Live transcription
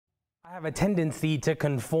I have a tendency to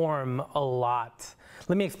conform a lot.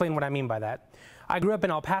 Let me explain what I mean by that. I grew up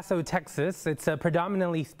in El Paso, Texas. It's a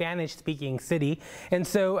predominantly Spanish-speaking city. And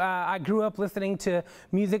so I grew up listening to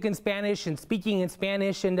music in Spanish and speaking in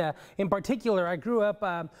Spanish. And in particular, I grew up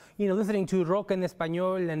listening to rock en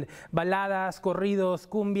español and baladas, corridos,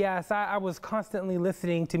 cumbias. I was constantly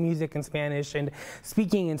listening to music in Spanish and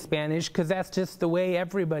speaking in Spanish because that's just the way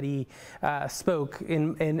everybody spoke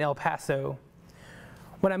in El Paso.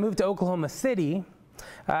 When I moved to Oklahoma City,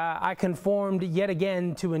 I conformed yet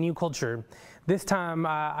again to a new culture. This time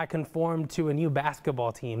I conformed to a new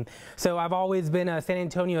basketball team. So I've always been a San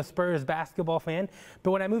Antonio Spurs basketball fan,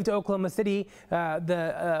 but when I moved to Oklahoma City,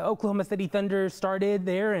 the Oklahoma City Thunder started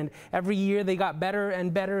there, and every year they got better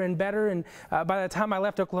and better and better. And by the time I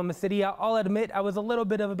left Oklahoma City, I'll admit I was a little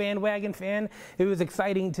bit of a bandwagon fan. It was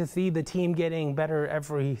exciting to see the team getting better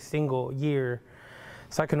every single year.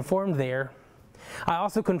 So I conformed there. I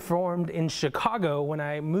also conformed in Chicago when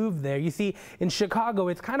I moved there. You see, in Chicago,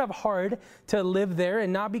 it's kind of hard to live there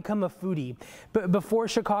and not become a foodie. But before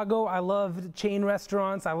Chicago, I loved chain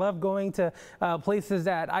restaurants. I loved going to places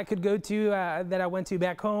that I could go to that I went to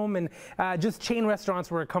back home. And just chain restaurants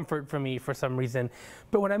were a comfort for me for some reason.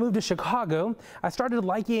 But when I moved to Chicago, I started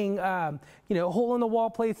liking, hole-in-the-wall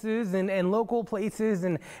places and local places.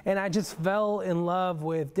 And I just fell in love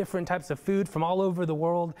with different types of food from all over the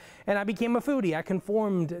world. And I became a foodie. I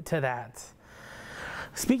conformed to that.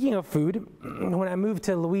 Speaking of food, when I moved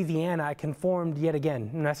to Louisiana, I conformed yet again.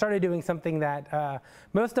 And I started doing something that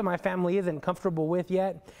most of my family isn't comfortable with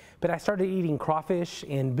yet, but I started eating crawfish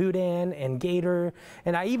and boudin and gator,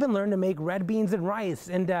 and I even learned to make red beans and rice.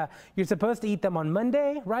 And you're supposed to eat them on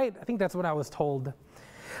Monday, right? I think that's what I was told.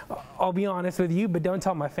 I'll be honest with you, but don't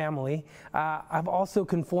tell my family. I've also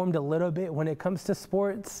conformed a little bit when it comes to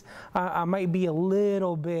sports. I might be a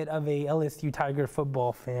little bit of a LSU Tiger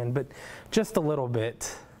football fan, but just a little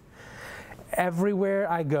bit. Everywhere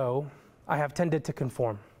I go, I have tended to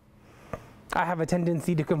conform. I have a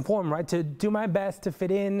tendency to conform, right? To do my best to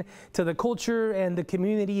fit in to the culture and the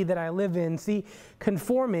community that I live in. See,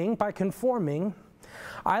 by conforming,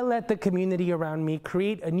 I let the community around me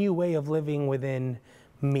create a new way of living within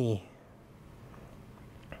me.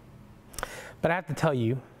 But I have to tell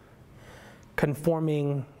you,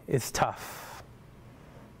 conforming is tough.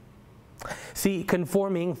 See,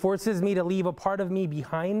 conforming forces me to leave a part of me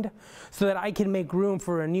behind so that I can make room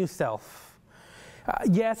for a new self.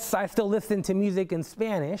 Yes, I still listen to music in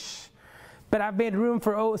Spanish, but I've made room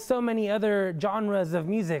for so many other genres of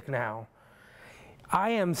music now.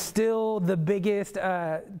 I am still the biggest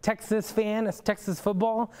Texas fan of Texas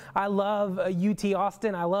football. I love UT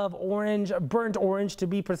Austin. I love Orange, burnt orange to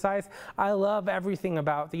be precise. I love everything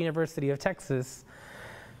about the University of Texas.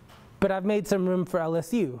 But I've made some room for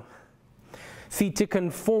LSU. See, to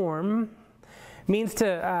conform means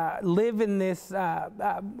to live in this,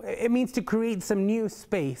 it means to create some new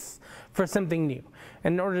space for something new.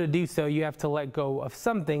 And in order to do so, you have to let go of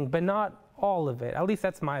something, but not all of it. At least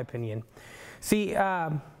that's my opinion. See,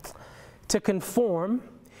 to conform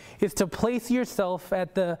is to place yourself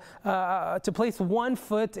to place one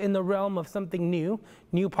foot in the realm of something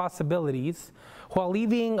new possibilities, while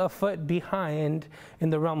leaving a foot behind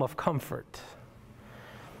in the realm of comfort.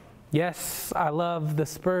 Yes, I love the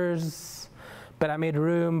Spurs, but I made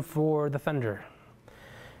room for the Thunder.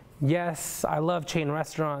 Yes, I love chain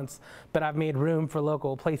restaurants, but I've made room for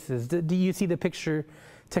local places. Do you see the picture?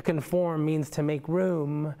 To conform means to make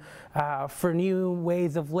room for new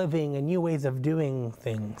ways of living and new ways of doing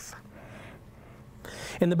things.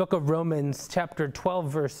 In the book of Romans, chapter 12,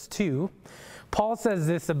 verse 2, Paul says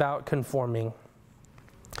this about conforming.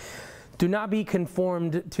 Do not be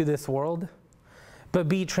conformed to this world, but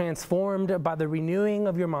be transformed by the renewing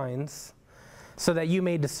of your minds, so that you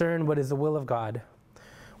may discern what is the will of God,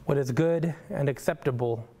 what is good and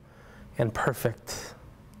acceptable and perfect.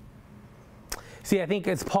 See, I think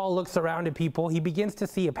as Paul looks around at people, he begins to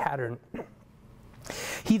see a pattern.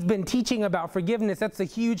 He's been teaching about forgiveness. That's a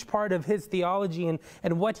huge part of his theology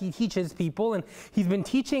and what he teaches people. And he's been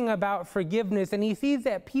teaching about forgiveness, and he sees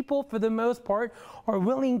that people, for the most part, are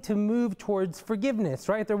willing to move towards forgiveness,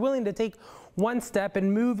 right? They're willing to take one step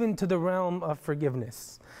and move into the realm of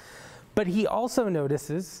forgiveness. But he also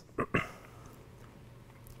notices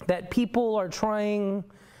that people are trying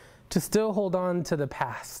to still hold on to the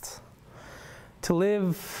past, to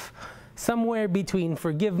live somewhere between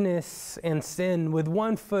forgiveness and sin, with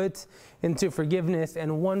one foot into forgiveness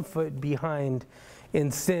and one foot behind in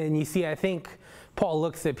sin. You see, I think Paul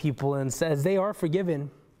looks at people and says they are forgiven.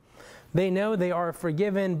 They know they are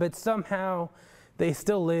forgiven, but somehow they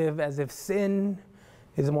still live as if sin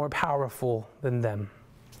is more powerful than them.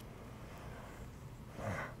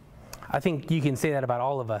 I think you can say that about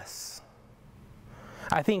all of us.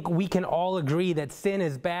 I think we can all agree that sin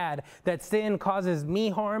is bad, that sin causes me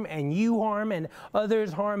harm and you harm and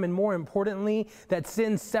others harm, and more importantly, that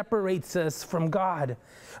sin separates us from God.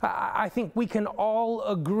 I think we can all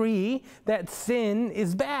agree that sin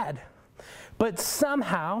is bad. But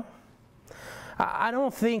somehow, I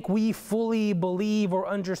don't think we fully believe or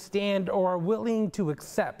understand or are willing to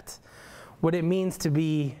accept what it means to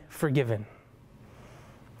be forgiven.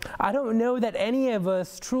 I don't know that any of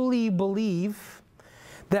us truly believe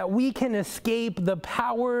that we can escape the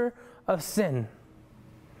power of sin.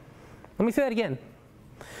 Let me say that again.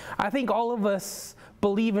 I think all of us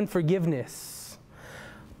believe in forgiveness,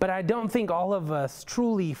 but I don't think all of us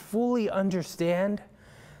truly, fully understand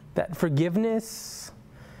that forgiveness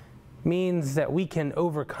means that we can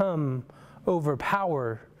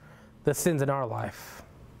overpower the sins in our life.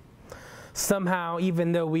 Somehow,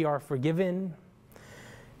 even though we are forgiven,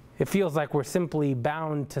 it feels like we're simply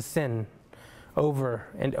bound to sin over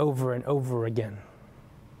and over and over again.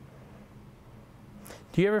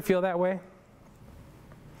 Do you ever feel that way?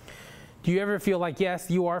 Do you ever feel like, yes,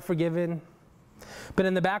 you are forgiven, but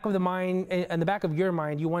in the back of your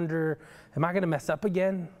mind, you wonder, am I going to mess up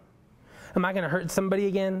again? Am I going to hurt somebody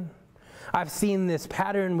again? I've seen this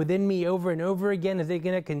pattern within me over and over again. Is it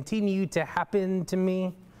going to continue to happen to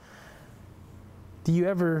me? Do you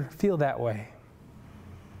ever feel that way?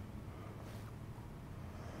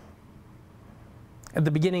 At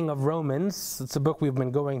the beginning of Romans, it's a book we've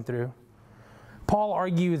been going through, Paul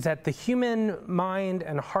argues that the human mind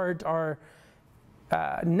and heart are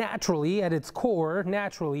naturally, at its core,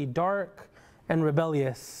 naturally dark and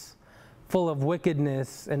rebellious, full of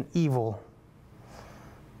wickedness and evil.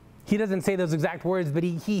 He doesn't say those exact words, but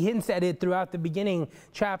he hints at it throughout the beginning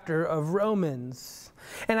chapter of Romans.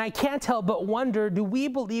 And I can't help but wonder, do we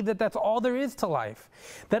believe that that's all there is to life?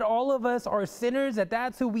 That all of us are sinners, that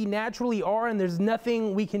that's who we naturally are and there's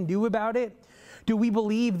nothing we can do about it? Do we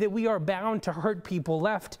believe that we are bound to hurt people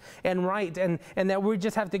left and right, and that we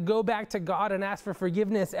just have to go back to God and ask for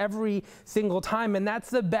forgiveness every single time, and that's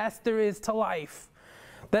the best there is to life?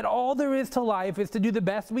 That all there is to life is to do the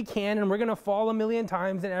best we can, and we're going to fall a million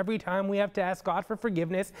times, and every time we have to ask God for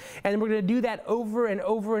forgiveness, and we're going to do that over and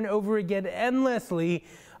over and over again endlessly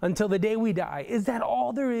until the day we die. Is that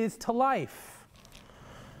all there is to life?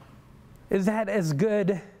 Is that as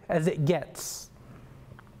good as it gets?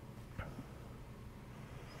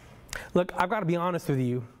 Look, I've got to be honest with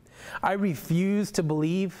you. I refuse to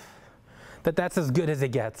believe that that's as good as it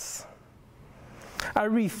gets. I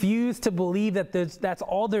refuse to believe that that's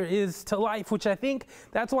all there is to life, which I think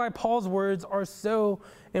that's why Paul's words are so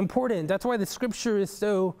important. That's why the scripture is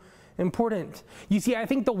so important. You see, I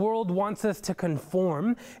think the world wants us to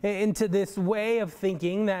conform into this way of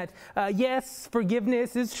thinking that, yes,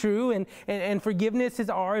 forgiveness is true and forgiveness is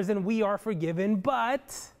ours and we are forgiven,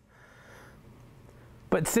 but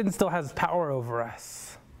sin still has power over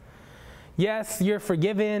us. Yes, you're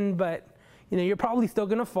forgiven, but you're probably still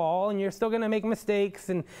going to fall and you're still going to make mistakes.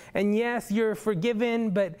 And yes, you're forgiven,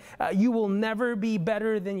 but you will never be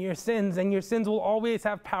better than your sins. And your sins will always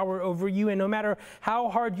have power over you. And no matter how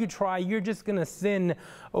hard you try, you're just going to sin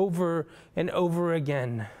over and over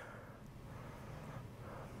again.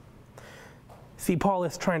 See, Paul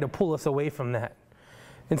is trying to pull us away from that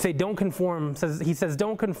and say, don't conform. He says,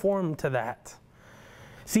 don't conform to that.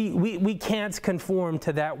 See, we can't conform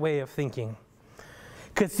to that way of thinking.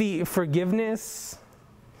 Because see, forgiveness,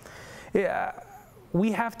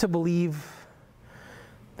 we have to believe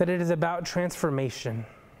that it is about transformation.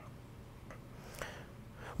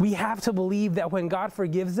 We have to believe that when God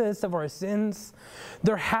forgives us of our sins,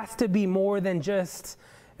 there has to be more than just,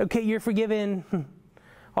 okay, you're forgiven,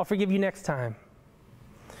 I'll forgive you next time.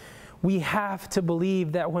 We have to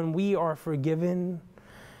believe that when we are forgiven,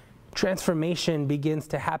 transformation begins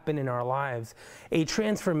to happen in our lives. A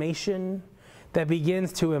transformation that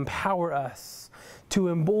begins to empower us, to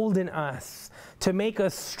embolden us, to make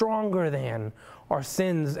us stronger than our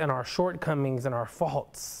sins and our shortcomings and our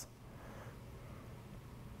faults.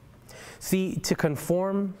 See, to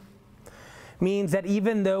conform means that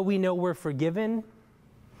even though we know we're forgiven,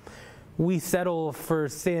 we settle for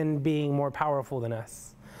sin being more powerful than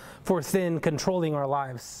us, for sin controlling our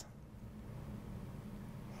lives.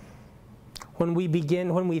 When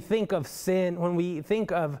we think of sin, when we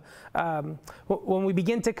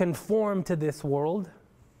begin to conform to this world,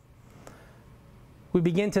 we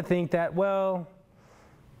begin to think that, well,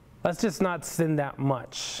 let's just not sin that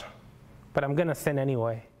much, but I'm going to sin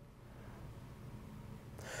anyway.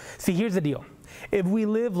 See, here's the deal. if we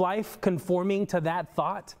live life conforming to that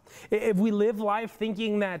thought, if we live life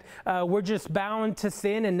thinking that we're just bound to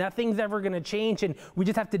sin and nothing's ever going to change and we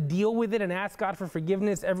just have to deal with it and ask God for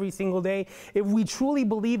forgiveness every single day, if we truly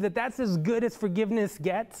believe that that's as good as forgiveness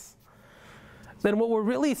gets, then what we're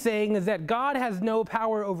really saying is that God has no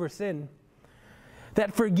power over sin.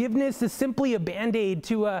 That forgiveness is simply a Band-Aid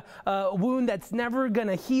to a wound that's never going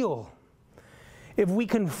to heal. If we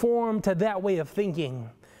conform to that way of thinking,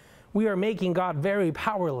 we are making God very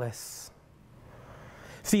powerless.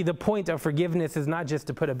 See, the point of forgiveness is not just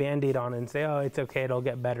to put a Band-Aid on and say, oh, it's okay, it'll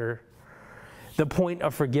get better. The point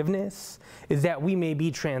of forgiveness is that we may be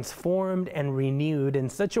transformed and renewed in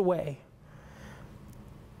such a way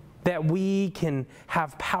that we can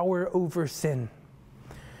have power over sin.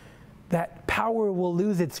 That power will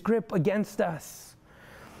lose its grip against us.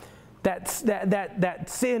 That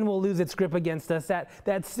sin will lose its grip against us.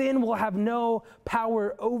 That sin will have no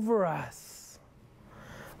power over us.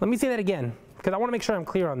 Let me say that again, because I want to make sure I'm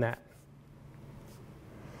clear on that.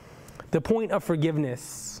 The point of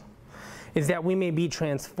forgiveness is that we may be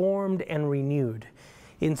transformed and renewed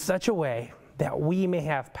in such a way that we may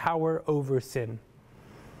have power over sin.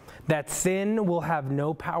 That sin will have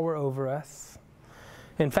no power over us.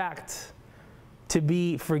 In fact, to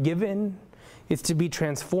be forgiven is to be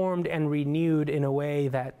transformed and renewed in a way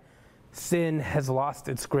that sin has lost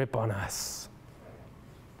its grip on us.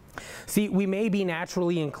 See, we may be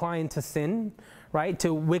naturally inclined to sin, right?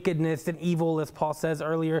 To wickedness and evil, as Paul says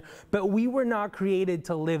earlier, but we were not created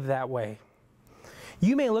to live that way.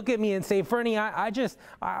 You may look at me and say, Fernie,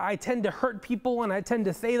 I tend to hurt people and I tend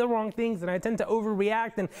to say the wrong things and I tend to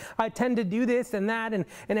overreact and I tend to do this and that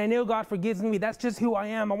and I know God forgives me. That's just who I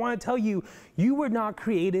am. I want to tell you, you were not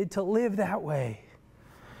created to live that way.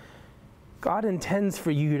 God intends for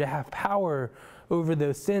you to have power over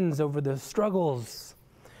those sins, over those struggles.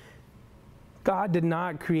 God did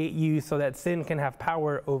not create you so that sin can have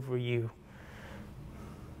power over you.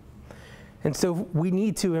 And so we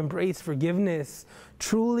need to embrace forgiveness,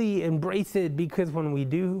 truly embrace it, because when we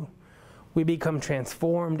do, we become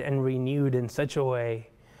transformed and renewed in such a way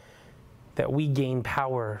that we gain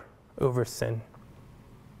power over sin.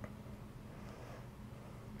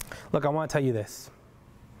 Look, I want to tell you this.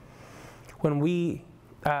 When we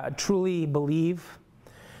truly believe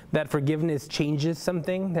that forgiveness changes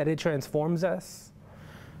something, that it transforms us,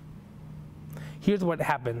 here's what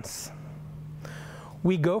happens.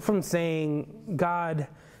 We go from saying, God,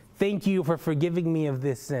 thank you for forgiving me of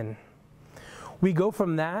this sin. We go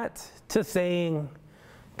from that to saying,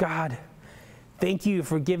 God, thank you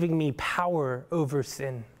for giving me power over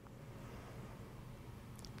sin.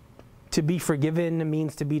 To be forgiven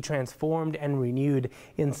means to be transformed and renewed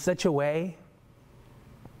in such a way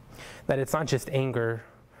that it's not just anger,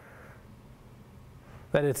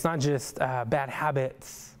 that it's not just bad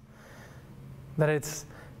habits, that it's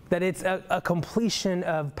a completion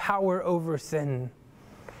of power over sin.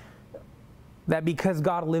 That because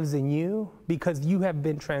God lives in you, because you have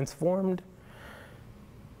been transformed,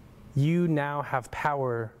 you now have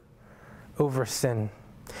power over sin.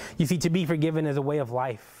 You see, to be forgiven is a way of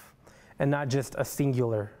life and not just a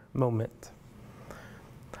singular moment.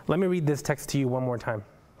 Let me read this text to you one more time.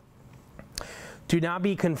 Do not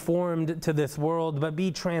be conformed to this world, but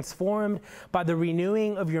be transformed by the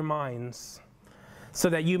renewing of your minds, so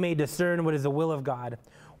that you may discern what is the will of God,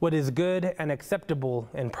 what is good and acceptable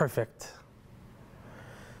and perfect.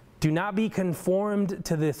 Do not be conformed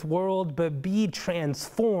to this world, but be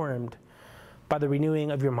transformed by the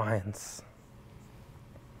renewing of your minds.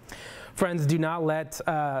 Friends, do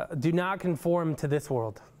not conform to this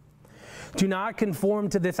world. Do not conform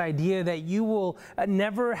to this idea that you will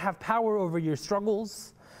never have power over your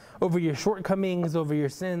struggles, over your shortcomings, over your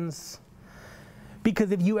sins.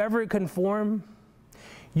 Because if you ever conform,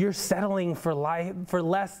 you're settling for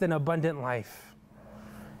less than abundant life.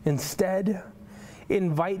 Instead,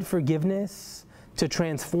 invite forgiveness to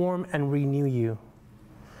transform and renew you.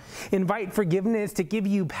 Invite forgiveness to give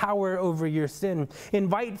you power over your sin.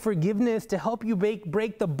 Invite forgiveness to help you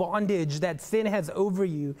break the bondage that sin has over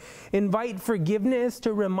you. Invite forgiveness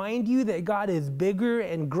to remind you that God is bigger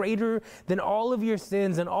and greater than all of your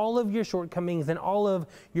sins and all of your shortcomings and all of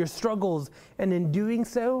your struggles. And in doing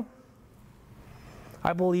so,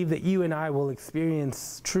 I believe that you and I will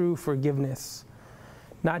experience true forgiveness,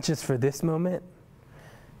 not just for this moment,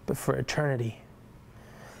 but for eternity.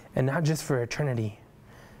 And not just for eternity,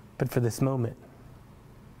 but for this moment.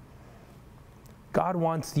 God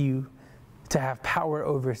wants you to have power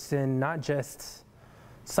over sin, not just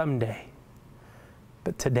someday,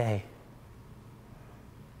 but today.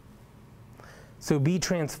 So be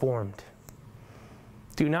transformed.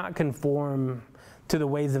 Do not conform to the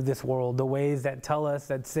ways of this world, the ways that tell us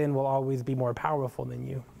that sin will always be more powerful than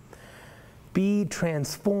you. Be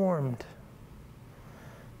transformed.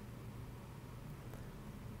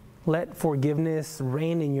 Let forgiveness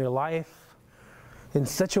reign in your life in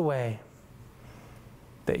such a way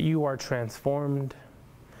that you are transformed,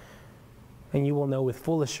 and you will know with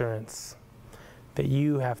full assurance that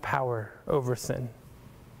you have power over sin.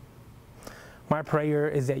 My prayer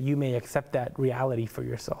is that you may accept that reality for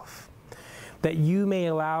yourself, that you may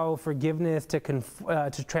allow forgiveness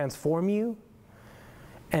to transform you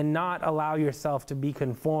and not allow yourself to be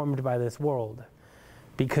conformed by this world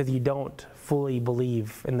because you don't fully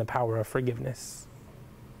believe in the power of forgiveness.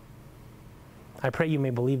 I pray you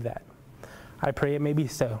may believe that. I pray it may be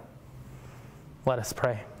so. Let us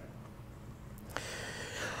pray.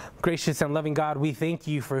 Gracious and loving God, we thank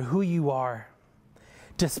you for who you are.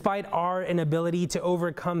 Despite our inability to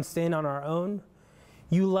overcome sin on our own,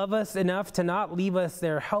 you love us enough to not leave us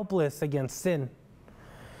there helpless against sin.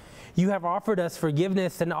 You have offered us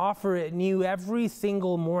forgiveness and offer it new every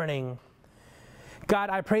single morning.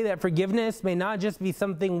 God, I pray that forgiveness may not just be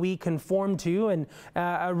something we conform to and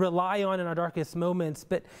rely on in our darkest moments,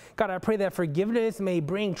 but God, I pray that forgiveness may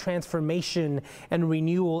bring transformation and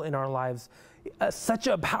renewal in our lives. Such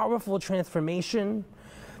a powerful transformation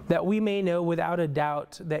that we may know without a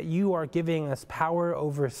doubt that you are giving us power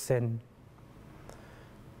over sin.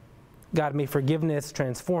 God, may forgiveness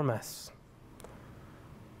transform us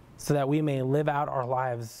so that we may live out our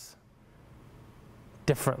lives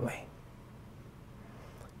differently.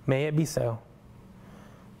 May it be so.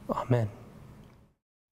 Amen.